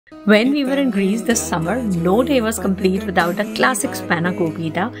When we were in Greece this summer, no day was complete without a classic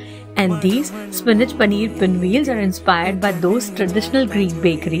spanakopita, and these spinach paneer pinwheels are inspired by those traditional Greek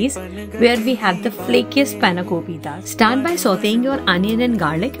bakeries where we have the flakiest spanakopita. Start by sauteing your onion and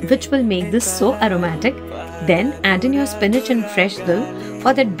garlic, which will make this so aromatic. Then add in your spinach and fresh dill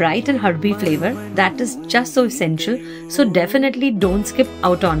for that bright and herby flavor that is just so essential, so definitely don't skip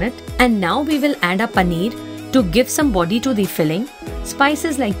out on it. And now we will add a paneer to give some body to the filling.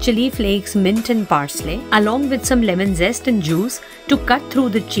 Spices like chili flakes, mint and parsley, along with some lemon zest and juice to cut through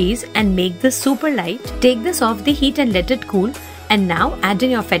the cheese and make this super light. Take this off the heat and let it cool. And now add in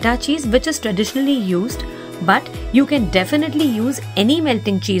your feta cheese, which is traditionally used, but you can definitely use any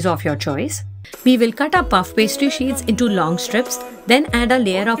melting cheese of your choice. We will cut our puff pastry sheets into long strips, then add a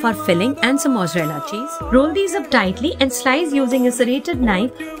layer of our filling and some mozzarella cheese. Roll these up tightly and slice using a serrated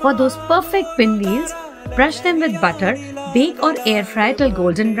knife for those perfect pinwheels. Brush them with butter, bake or air fry till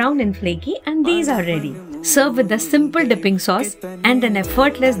golden brown and flaky, and these are ready. Serve with the simple dipping sauce, and an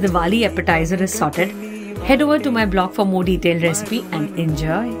effortless Diwali appetizer is sorted. Head over to my blog for more detailed recipe and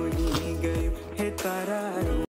enjoy.